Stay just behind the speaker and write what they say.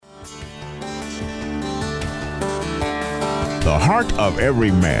The heart of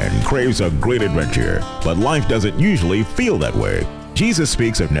every man craves a great adventure, but life doesn't usually feel that way. Jesus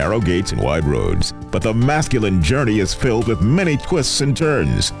speaks of narrow gates and wide roads, but the masculine journey is filled with many twists and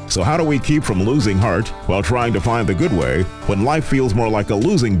turns. So how do we keep from losing heart while trying to find the good way when life feels more like a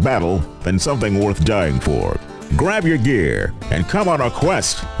losing battle than something worth dying for? Grab your gear and come on a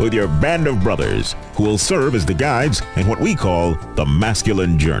quest with your band of brothers who will serve as the guides in what we call the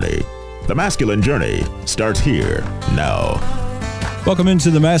masculine journey. The Masculine Journey starts here now. Welcome into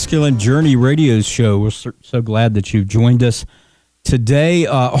the Masculine Journey radio show. We're so glad that you've joined us today.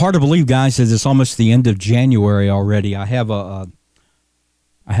 Hard to believe, guys, that it's almost the end of January already. I have a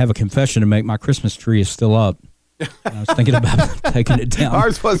confession to make. My Christmas tree is still up. I was thinking about taking it down.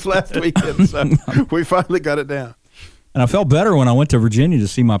 Ours was last weekend, so we finally got it down. And I felt better when I went to Virginia to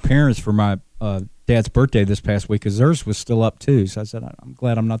see my parents for my dad's birthday this past week, because theirs was still up too. So I said, I'm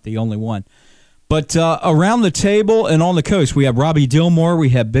glad I'm not the only one. But around the table and on the coast, we have Robbie Dillmore. We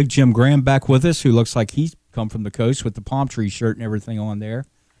have Big Jim Graham back with us, who looks like he's come from the coast with the palm tree shirt and everything on there.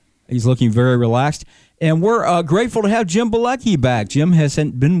 He's looking very relaxed. And we're grateful to have Jim Bilecki back. Jim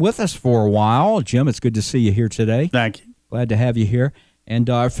hasn't been with us for a while. Jim, it's good to see you here today. Thank you. Glad to have you here. And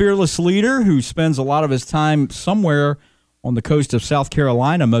our fearless leader, who spends a lot of his time somewhere on the coast of South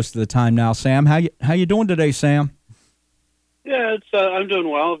Carolina most of the time now. Sam, how you doing today, Sam? Yeah, I'm doing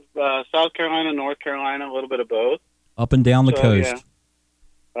well. South Carolina, North Carolina, a little bit of both. Up and down the coast.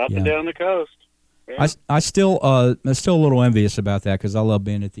 Yeah. Up and down the coast. Yeah. I'm still a little envious about that, because I love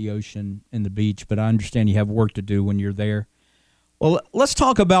being at the ocean and the beach, but I understand you have work to do when you're there. Well, let's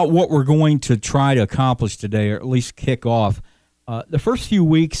talk about what we're going to try to accomplish today, or at least kick off. The first few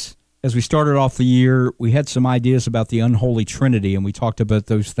weeks, as we started off the year, we had some ideas about the unholy trinity, and we talked about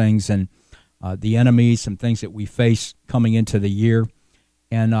those things and the enemy, some things that we face coming into the year.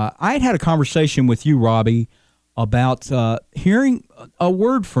 And I had a conversation with you, Robbie, about hearing a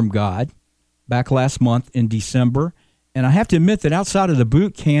word from God back last month in December. And I have to admit that outside of the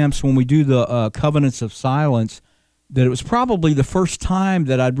boot camps, when we do the covenants of silence, that it was probably the first time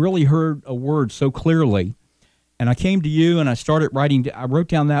that I'd really heard a word so clearly. And I came to you and I started writing. I wrote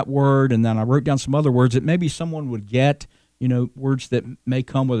down that word, and then I wrote down some other words that maybe someone would get, words that may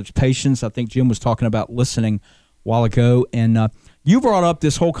come, whether it's patience. I think Jim was talking about listening a while ago. And you brought up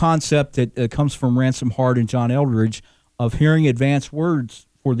this whole concept that comes from Ransom Hart and John Eldridge of hearing advanced words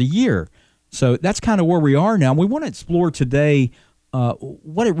for the year. So that's kind of where we are now. We want to explore today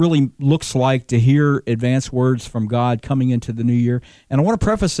what it really looks like to hear advanced words from God coming into the new year. And I want to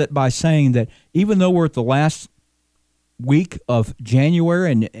preface it by saying that even though we're at the last week of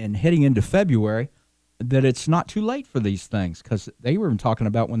January and heading into February, that it's not too late for these things, because they were talking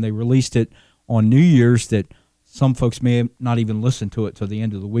about when they released it on New Year's that some folks may have not even listened to it till the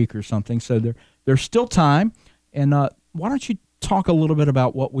end of the week or something. So there's still time. And why don't you talk a little bit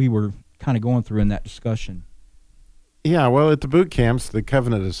about what we were kind of going through in that discussion? Yeah, well, at the boot camps, the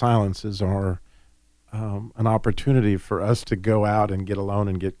Covenant of Silences are an opportunity for us to go out and get alone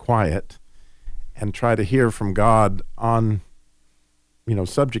and get quiet and try to hear from God on,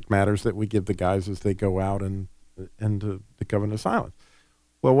 subject matters that we give the guys as they go out and into the Covenant of Silence.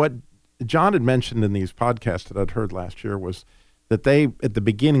 Well, what John had mentioned in these podcasts that I'd heard last year was that they, at the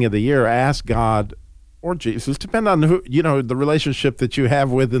beginning of the year, asked God or Jesus, depend on who, the relationship that you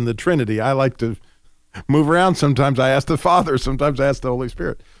have within the Trinity. I like to move around. Sometimes I ask the Father, sometimes I ask the Holy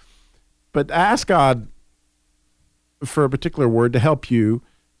Spirit. But ask God for a particular word to help you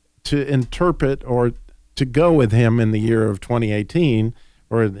to interpret or to go with him in the year of 2018,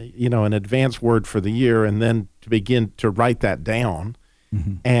 or, an advanced word for the year, and then to begin to write that down.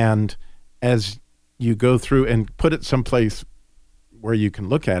 Mm-hmm. And as you go through and put it someplace where you can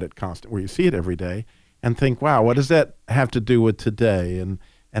look at it constant, where you see it every day, and think, wow, what does that have to do with today?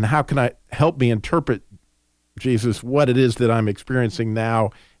 And how can I help me interpret, Jesus, what it is that I'm experiencing now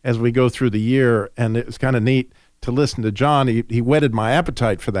as we go through the year? And it's kind of neat to listen to John. He whetted my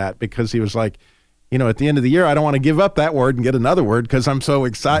appetite for that, because he was like, at the end of the year, I don't want to give up that word and get another word, because I'm so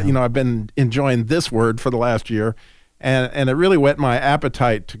excited. Yeah. I've been enjoying this word for the last year. And it really whet my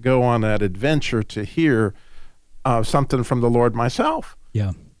appetite to go on that adventure to hear something from the Lord myself.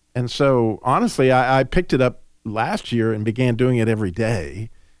 Yeah. And so, honestly, I picked it up last year and began doing it every day,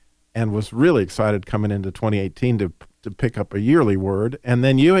 and was really excited coming into 2018 to pick up a yearly word. And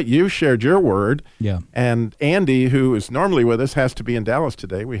then you shared your word. Yeah. And Andy, who is normally with us, has to be in Dallas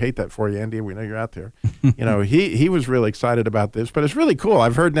today. We hate that for you, Andy. We know you're out there. He was really excited about this. But it's really cool.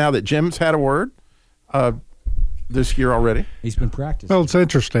 I've heard now that Jim's had a word this year already. He's been practicing. Well, it's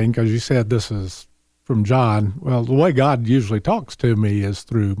interesting because you said this is from John. Well, the way God usually talks to me is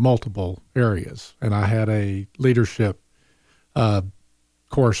through multiple areas. And I had a leadership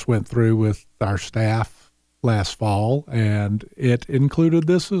course went through with our staff last fall, and it included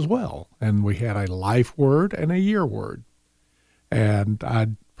this as well. And we had a life word and a year word. And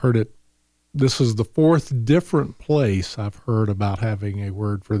I'd heard it. This is the fourth different place I've heard about having a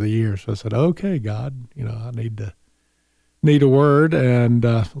word for the year. So I said, okay, God, I need a word. And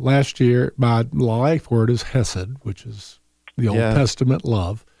last year, my life word is Hesed, which is the Old Testament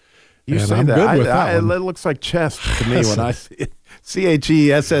love. You and say I'm that. good with that it one. looks like chest to me when I see it.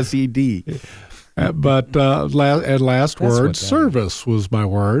 CHESSED. But last what word, that service was my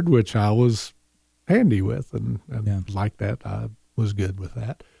word, which I was handy with and like that. I was good with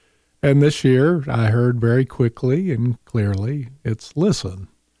that. And this year, I heard very quickly and clearly, it's listen.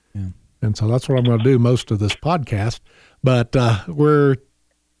 Yeah. And so that's what I'm going to do most of this podcast. But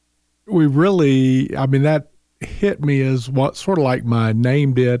we really, that hit me as what sort of like my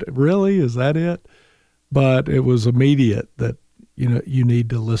name did. Really? Is that it? But it was immediate that, you need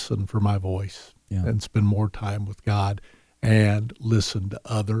to listen for my voice and spend more time with God and listen to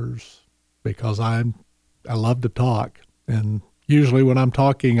others, because I love to talk. And usually when I'm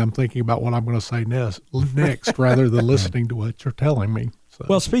talking, I'm thinking about what I'm going to say next rather than listening to what you're telling me. So.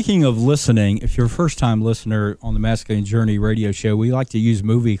 Well, speaking of listening, if you're a first-time listener on the Masculine Journey radio show, we like to use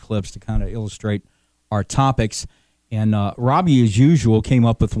movie clips to kind of illustrate our topics. And Robbie, as usual, came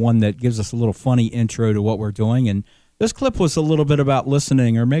up with one that gives us a little funny intro to what we're doing. And this clip was a little bit about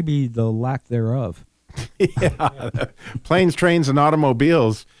listening, or maybe the lack thereof. Yeah. Planes, trains, and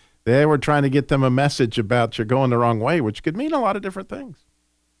automobiles. They were trying to get them a message about you're going the wrong way, which could mean a lot of different things.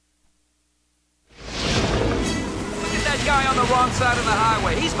 Get that guy on the wrong side of the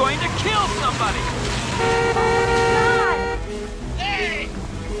highway. He's going to kill somebody. Hey!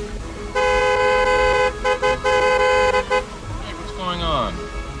 Hey, what's going on?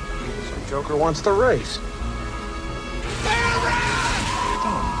 Some joker wants to race.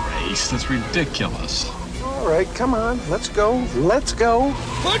 Don't race. That's ridiculous. All right, come on. Let's go. Let's go.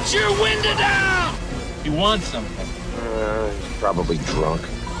 Put your window down! You want something? He's probably drunk.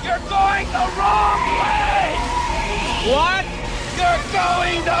 You're going the wrong way! What? You're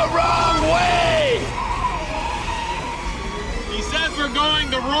going the wrong way! He says we're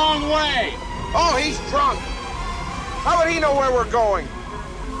going the wrong way. Oh, he's drunk. How would he know where we're going?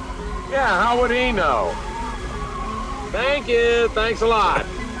 Yeah, how would he know? Thank you. Thanks a lot.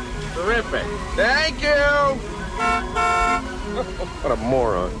 Terrific. Thank you. What a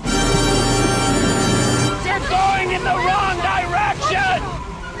moron. You're going in the wrong direction!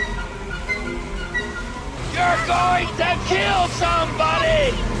 You're going to kill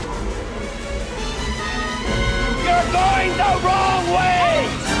somebody! You're going the wrong way!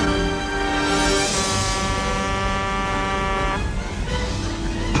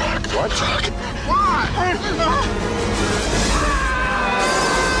 What?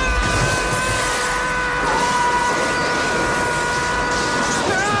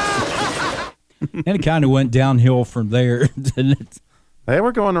 And it kind of went downhill from there, didn't it? They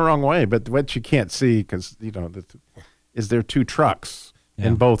were going the wrong way, but what you can't see, because, is there two trucks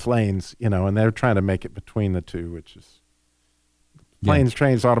in both lanes, and they're trying to make it between the two, which is planes,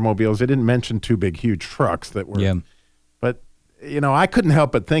 trains, automobiles. They didn't mention two big, huge trucks that were, but, I couldn't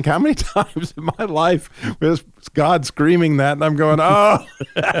help but think how many times in my life was God screaming that, and I'm going, oh,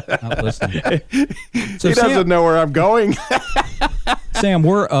 Not listening. So he doesn't know where I'm going. Sam,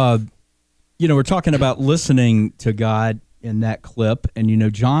 we're talking about listening to God in that clip,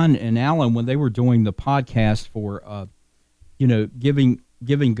 and John and Alan, when they were doing the podcast for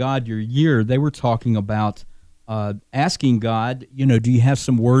giving God your year, they were talking about asking God, do you have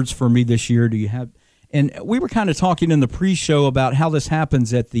some words for me this year? Do you have? And we were kind of talking in the pre-show about how this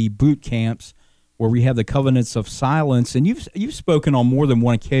happens at the boot camps where we have the covenants of silence, and you've spoken on more than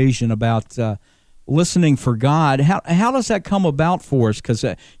one occasion about listening for God. How does that come about for us? Because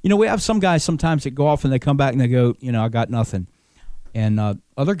we have some guys sometimes that go off and they come back and they go, I got nothing, and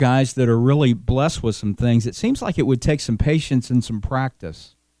other guys that are really blessed with some things. It seems like it would take some patience and some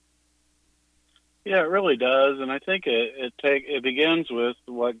practice. Yeah, it really does, and I think it begins with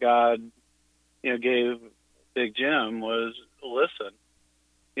what God, gave Big Jim was listen.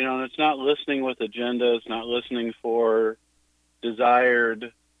 And it's not listening with agenda. It's not listening for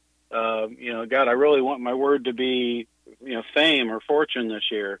desired. God, I really want my word to be, fame or fortune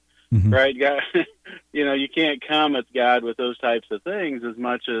this year, right? God, you can't come at God with those types of things as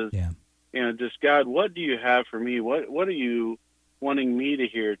much as, just God, what do you have for me? What are you wanting me to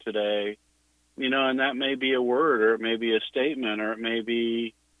hear today? And that may be a word, or it may be a statement, or it may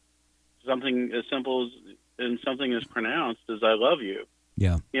be something as simple as something as pronounced as I love you.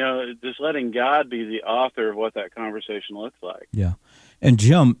 Yeah. Just letting God be the author of what that conversation looks like. Yeah. And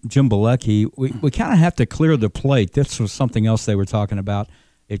Jim Bilecki, we kind of have to clear the plate. This was something else they were talking about.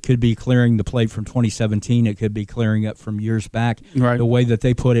 It could be clearing the plate from 2017. It could be clearing it from years back. Right. The way that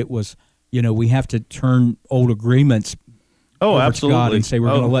they put it was, we have to turn old agreements over absolutely. to God and say we're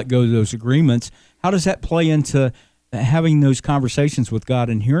going to let go of those agreements. How does that play into having those conversations with God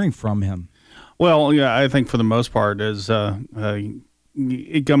and hearing from Him? Well, yeah, I think for the most part is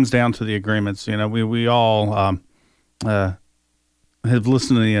it comes down to the agreements. We all have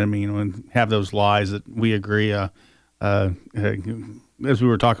listened to the enemy and have those lies that we agree. As we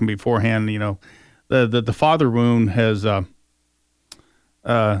were talking beforehand, the father wound has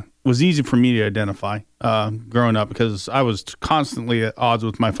was easy for me to identify growing up because I was constantly at odds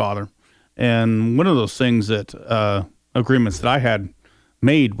with my father, and one of those things that agreements that I had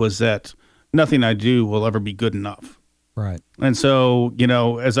made was that nothing I do will ever be good enough. Right. And so,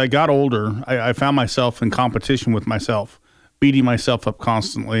 as I got older, I found myself in competition with myself, beating myself up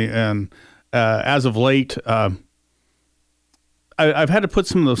constantly. And as of late, I've had to put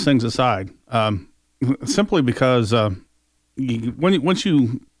some of those things aside, simply because once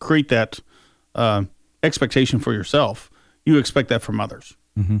you create that expectation for yourself, you expect that from others.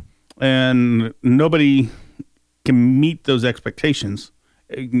 Mm-hmm. And nobody can meet those expectations,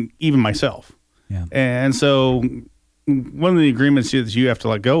 even myself. Yeah. And so one of the agreements that you have to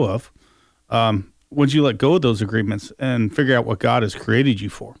let go of, once you let go of those agreements and figure out what God has created you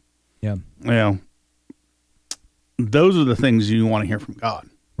for, yeah, those are the things you want to hear from God.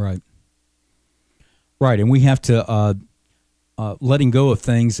 Right. Right. And we have to letting go of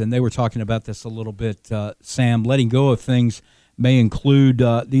things, and they were talking about this a little bit, Sam, letting go of things may include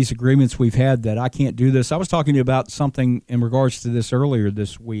these agreements we've had that I can't do this. I was talking to you about something in regards to this earlier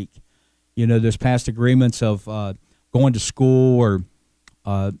this week. There's past agreements of going to school or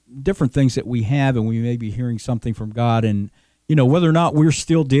different things that we have, and we may be hearing something from God, and whether or not we're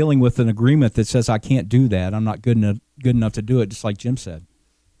still dealing with an agreement that says I can't do that, I'm not good enough to do it, just like Jim said.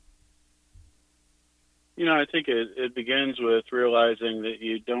 I think it begins with realizing that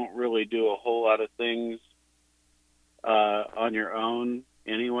you don't really do a whole lot of things on your own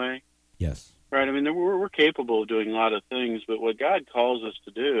anyway. Yes. Right. I mean, we're capable of doing a lot of things, but what God calls us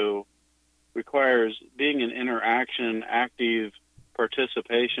to do requires being an interaction, active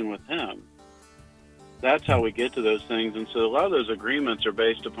participation with Him. That's how we get to those things. And so a lot of those agreements are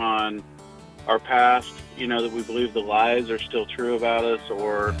based upon our past, that we believe the lies are still true about us,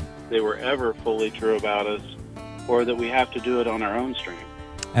 or they were ever fully true about us, or that we have to do it on our own strength.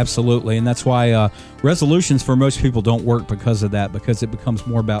 Absolutely, and that's why resolutions for most people don't work because of that, because it becomes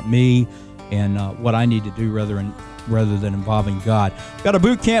more about me and what I need to do rather than involving God. Got a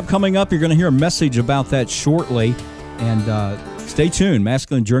boot camp coming up. You're going to hear a message about that shortly, and stay tuned.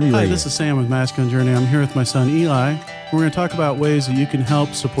 Masculine Journey Radio. Hi, this is Sam with Masculine Journey. I'm here with my son Eli. We're going to talk about ways that you can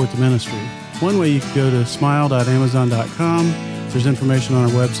help support the ministry. One way, you can go to smile.amazon.com. There's information on our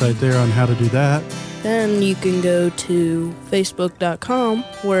website there on how to do that. Then you can go to facebook.com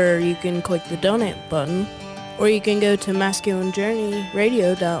where you can click the donate button, or you can go to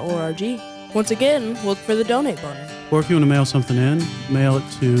masculinejourneyradio.org. Once again, look for the donate button. Or if you want to mail something in, mail it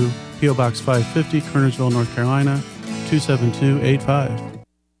to P.O. Box 550, Kernersville, North Carolina, 27285.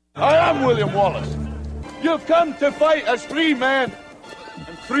 I am William Wallace. You've come to fight as free men,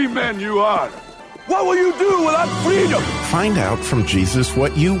 and free men you are. What will you do without freedom? Find out from Jesus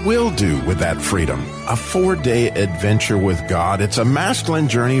what you will do with that freedom. A 4-day adventure with God. It's a Masculine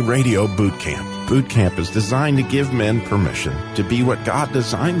Journey Radio boot camp. Boot camp is designed to give men permission to be what God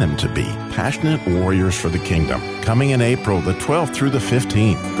designed them to be, passionate warriors for the kingdom. Coming in April the 12th through the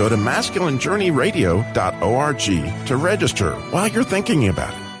 15th. Go to masculinejourneyradio.org to register while you're thinking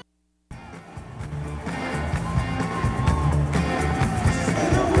about it.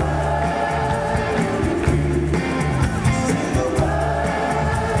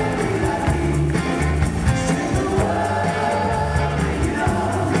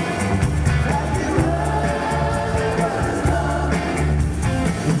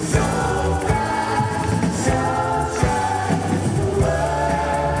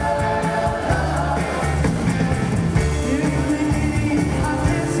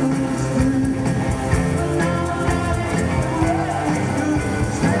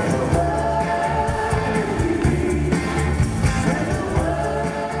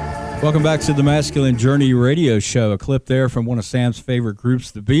 Welcome back to the Masculine Journey Radio Show. A clip there from one of Sam's favorite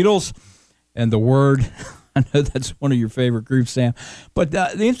groups, the Beatles, and The Word. I know that's one of your favorite groups, Sam. But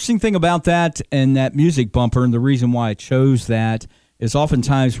the interesting thing about that and that music bumper, and the reason why I chose that, is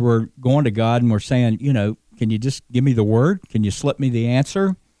oftentimes we're going to God and we're saying, Can you just give me the word? Can you slip me the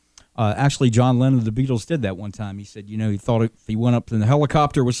answer? Actually, John Lennon of the Beatles did that one time. He said, he thought if he went up in the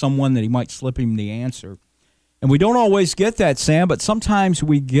helicopter with someone that he might slip him the answer. And we don't always get that, Sam, but sometimes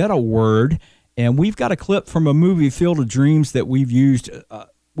we get a word, and we've got a clip from a movie, Field of Dreams, that we've used.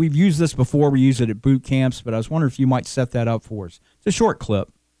 We've used this before. We use it at boot camps, but I was wondering if you might set that up for us. It's a short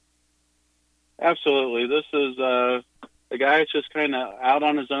clip. Absolutely. This is a guy that's just kind of out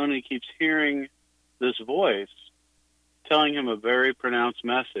on his own. He keeps hearing this voice telling him a very pronounced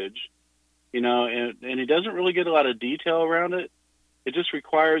message, and he doesn't really get a lot of detail around it. It just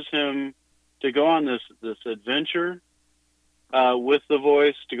requires him to go on this adventure with the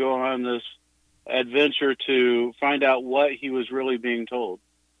voice, to go on this adventure to find out what he was really being told.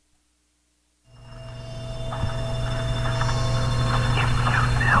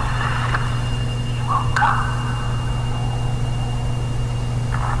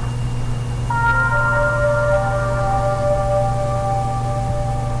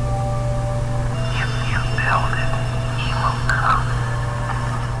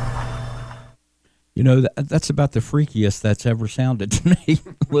 That's about the freakiest that's ever sounded to me.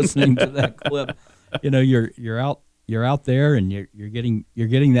 Listening to that clip, you're out there and you're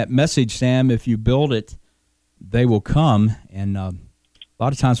getting that message, Sam. If you build it, they will come. And a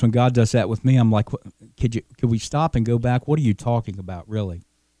lot of times when God does that with me, I'm like, could we stop and go back? What are you talking about, really?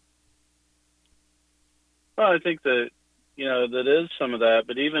 Well, I think that that is some of that,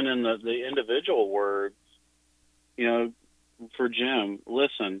 but even in the individual words, for Jim,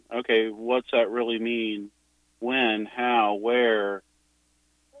 listen, okay, what's that really mean? When, how, where,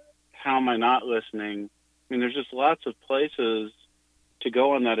 how am I not listening? I mean, there's just lots of places to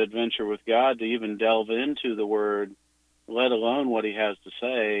go on that adventure with God to even delve into the word, let alone what he has to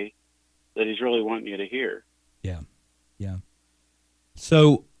say that he's really wanting you to hear. Yeah.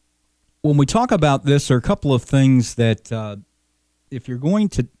 So when we talk about this, there are a couple of things that if you're going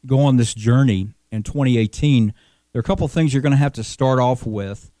to go on this journey in 2018, there are a couple of things you're going to have to start off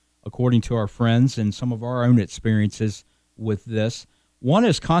with, according to our friends and some of our own experiences with this. One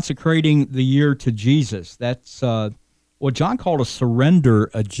is consecrating the year to Jesus. That's what John called a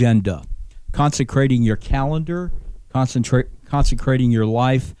surrender agenda, consecrating your calendar, consecrating your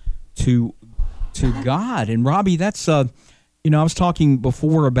life to God. And Robbie, that's I was talking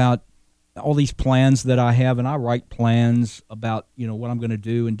before about all these plans that I have, and I write plans about what I'm going to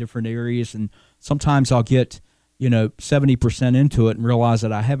do in different areas, and sometimes I'll get 70% into it and realize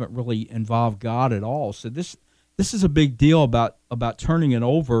that I haven't really involved God at all. So this is a big deal about turning it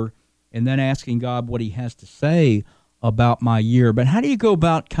over and then asking God what he has to say about my year. But how do you go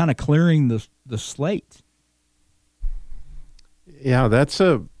about kind of clearing the slate? Yeah, that's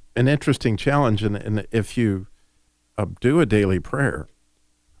an interesting challenge. And if you do a daily prayer,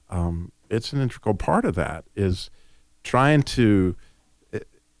 it's an integral part of that is trying to,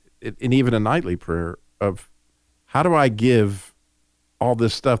 and even a nightly prayer of, how do I give all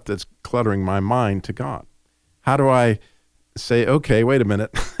this stuff that's cluttering my mind to God? How do I say, okay, wait a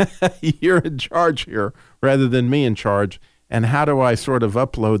minute, you're in charge here rather than me in charge? And how do I sort of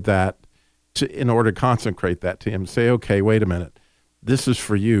upload that in order to consecrate that to him? Say, okay, wait a minute, this is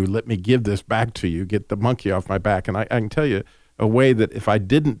for you. Let me give this back to you, get the monkey off my back. And I can tell you a way that if I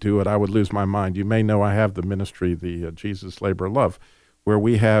didn't do it, I would lose my mind. You may know I have the ministry, the Jesus Labor Love, where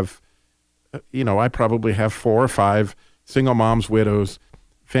we have, I probably have 4 or 5 single moms, widows,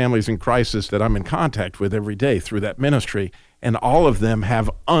 families in crisis that I'm in contact with every day through that ministry. And all of them have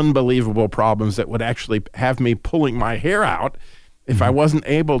unbelievable problems that would actually have me pulling my hair out if I wasn't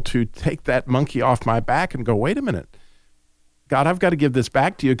able to take that monkey off my back and go, wait a minute, God, I've got to give this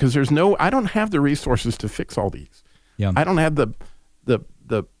back to you because I don't have the resources to fix all these. Yeah. I don't have the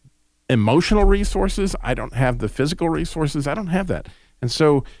emotional resources. I don't have the physical resources. I don't have that. And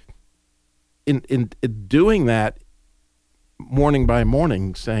so in doing that morning by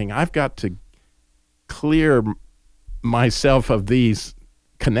morning, saying, I've got to clear myself of these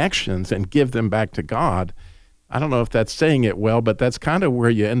connections and give them back to God. I don't know if that's saying it well, but that's kind of where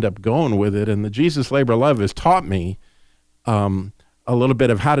you end up going with it. And the Jesus Labor Love has taught me a little bit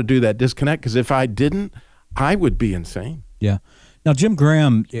of how to do that disconnect, because if I didn't, I would be insane. Yeah. Now, Jim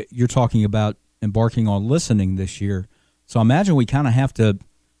Graham, you're talking about embarking on listening this year. So I imagine we kind of have to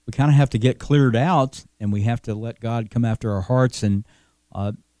get cleared out, and we have to let God come after our hearts. And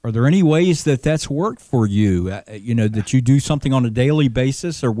are there any ways that that's worked for you? That you do something on a daily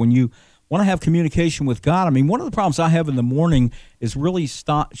basis, or when you want to have communication with God? I mean, one of the problems I have in the morning is really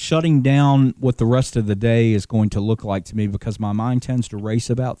shutting down what the rest of the day is going to look like to me, because my mind tends to race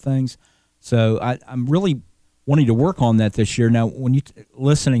about things. So I'm really wanting to work on that this year. Now, when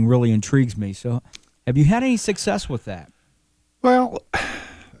listening really intrigues me. So Have you had any success with that? Well,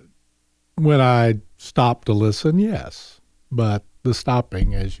 when I stop to listen, yes. But the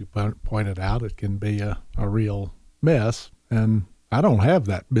stopping, as you pointed out, it can be a real mess. And I don't have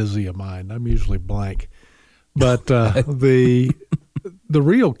that busy a mind. I'm usually blank. But the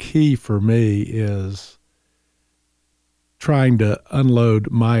real key for me is trying to unload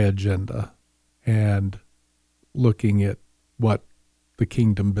my agenda and looking at what the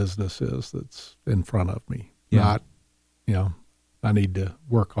kingdom business is that's in front of me. Yeah. Not, I need to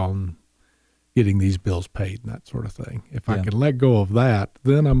work on getting these bills paid and that sort of thing. If I can let go of that,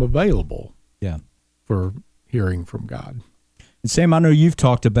 then I'm available for hearing from God. And Sam, I know you've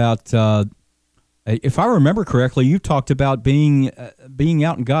talked about, if I remember correctly, you've talked about being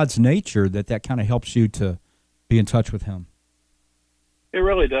out in God's nature, that kind of helps you to be in touch with Him. It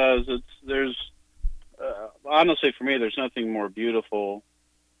really does. Honestly, for me, there's nothing more beautiful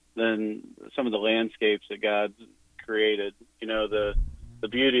than some of the landscapes that God created. The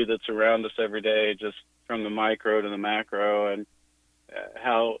beauty that's around us every day, just from the micro to the macro, and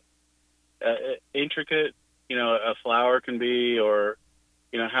how intricate, a flower can be, or,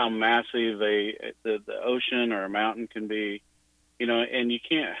 how massive the ocean or a mountain can be, and you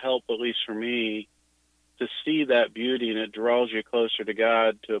can't help, at least for me, to see that beauty, and it draws you closer to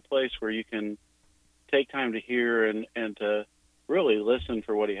God, to a place where you can take time to hear and to really listen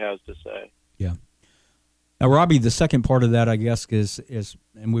for what He has to say. Yeah. Now, Robbie, the second part of that, I guess, is,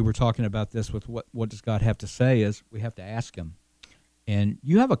 and we were talking about this with what does God have to say, is we have to ask Him. And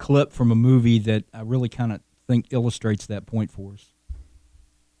you have a clip from a movie that I really kind of think illustrates that point for us.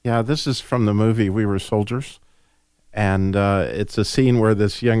 Yeah, this is from the movie We Were Soldiers. And it's a scene where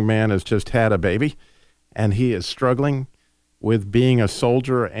this young man has just had a baby, and he is struggling with being a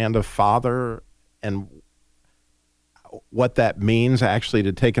soldier and a father, and what that means actually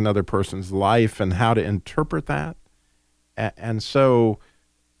to take another person's life and how to interpret that. And so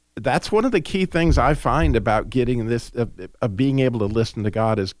that's one of the key things I find about getting this, of being able to listen to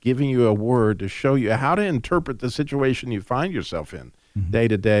God, is giving you a word to show you how to interpret the situation you find yourself in day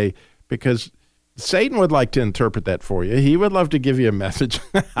to day, because Satan would like to interpret that for you. He would love to give you a message.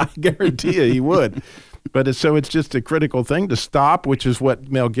 I guarantee you he would. But it's just a critical thing to stop, which is what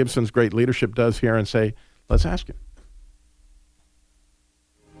Mel Gibson's great leadership does here, and say, let's ask Him.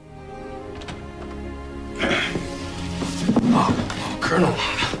 Oh, Colonel.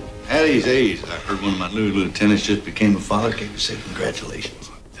 At his age, I heard one of my new lieutenants just became a father. Came to say congratulations.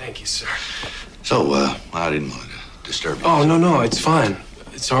 Thank you, sir. So, I didn't want to disturb you. Oh, no, it's fine.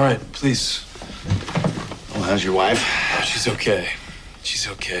 It's all right, please. Oh, how's your wife? Oh, she's okay. She's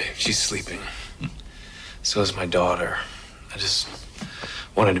okay. She's sleeping. So is my daughter. I just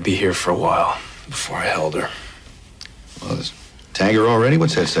wanted to be here for a while before I held her. Well, is Tagger already?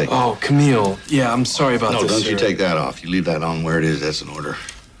 What's that say? Oh, Camille. Yeah, I'm sorry about this. No, don't sir. you take that off. You leave that on where it is. That's an order.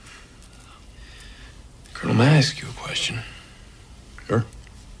 Colonel, may I ask you a question? Sure.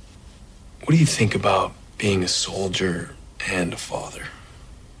 What do you think about being a soldier and a father?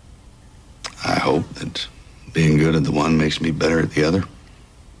 I hope that being good at the one makes me better at the other.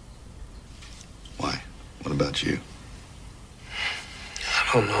 Why? What about you?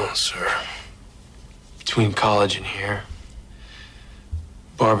 I don't know, sir. Between college and here,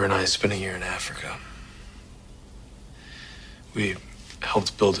 Barbara and I spent a year in Africa. We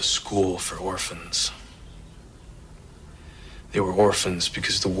helped build a school for orphans. They were orphans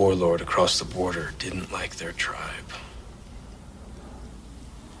because the warlord across the border didn't like their tribe.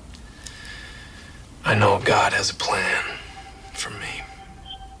 I know God has a plan for me.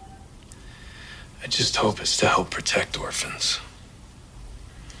 I just hope it's to help protect orphans,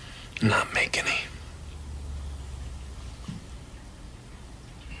 not make any.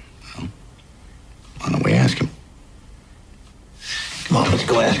 Well, why don't we ask Him? Come on, let's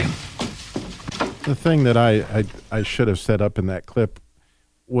go ask Him. The thing that I should have set up in that clip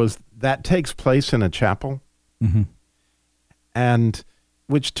was that takes place in a chapel, and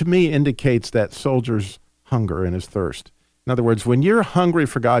which to me indicates that soldier's hunger and his thirst. In other words, when you're hungry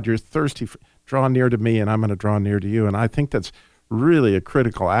for God, you're thirsty, draw near to me and I'm going to draw near to you. And I think that's really a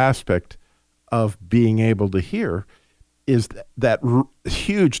critical aspect of being able to hear, is that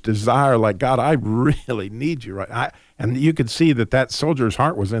huge desire, like, God, I really need you right. And you could see that soldier's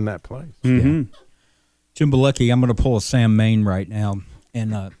heart was in that place. Yeah. Jim Bilecki, I'm going to pull a Sam Main right now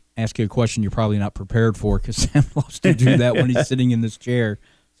and ask you a question you're probably not prepared for, because Sam loves to do that when he's sitting in this chair.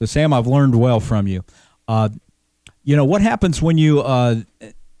 So, Sam, I've learned well from you. What happens when you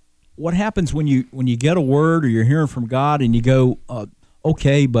get a word or you're hearing from God and you go,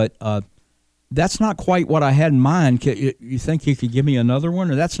 okay, but that's not quite what I had in mind. You think you could give me another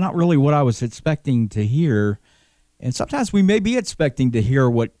one? Or that's not really what I was expecting to hear. And sometimes we may be expecting to hear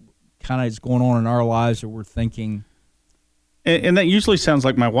what kind of is going on in our lives, or we're thinking. And that usually sounds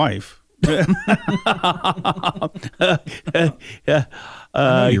like my wife. I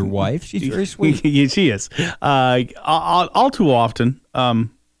know your wife. She's very sweet. Yeah, she is. All too often, I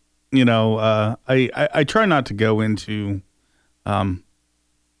try not to go into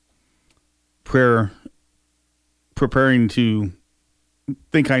prayer preparing to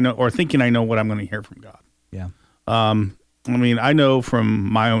thinking I know what I'm going to hear from God. Yeah. I know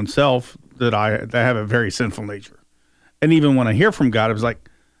from my own self that I have a very sinful nature. And even when I hear from God, I was like,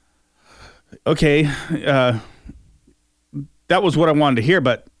 okay, that was what I wanted to hear,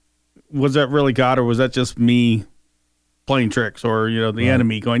 but was that really God, or was that just me playing tricks, or, the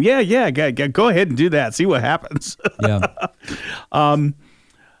enemy going, yeah, go ahead and do that. See what happens. Yeah.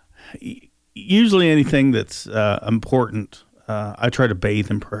 Usually anything that's important, I try to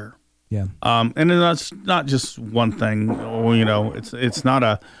bathe in prayer. Yeah. And that's not just one thing, it's not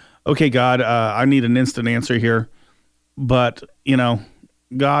a, okay, God, I need an instant answer here. But,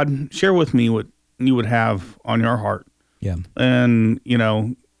 God, share with me what you would have on your heart. Yeah. And,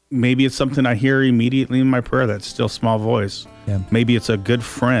 maybe it's something I hear immediately in my prayer, that still small voice. Yeah. Maybe it's a good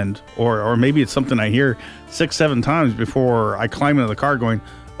friend, or maybe it's something I hear 6-7 times before I climb into the car going,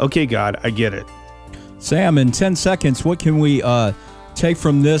 okay, God, I get it. Sam, in 10 seconds, what can we take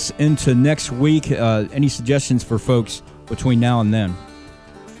from this into next week? Any suggestions for folks between now and then?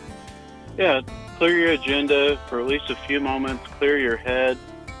 Yeah, clear your agenda for at least a few moments, clear your head,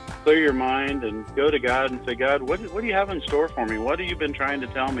 clear your mind, and go to God and say, God, what do you have in store for me? What have you been trying to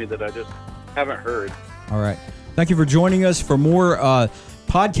tell me that I just haven't heard? All right. Thank you for joining us. For more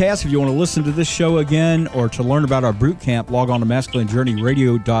podcasts, if you want to listen to this show again or to learn about our boot camp, log on to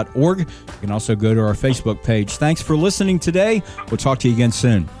masculinejourneyradio.org. You can also go to our Facebook page. Thanks for listening today. We'll talk to you again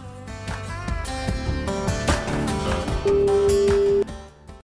soon.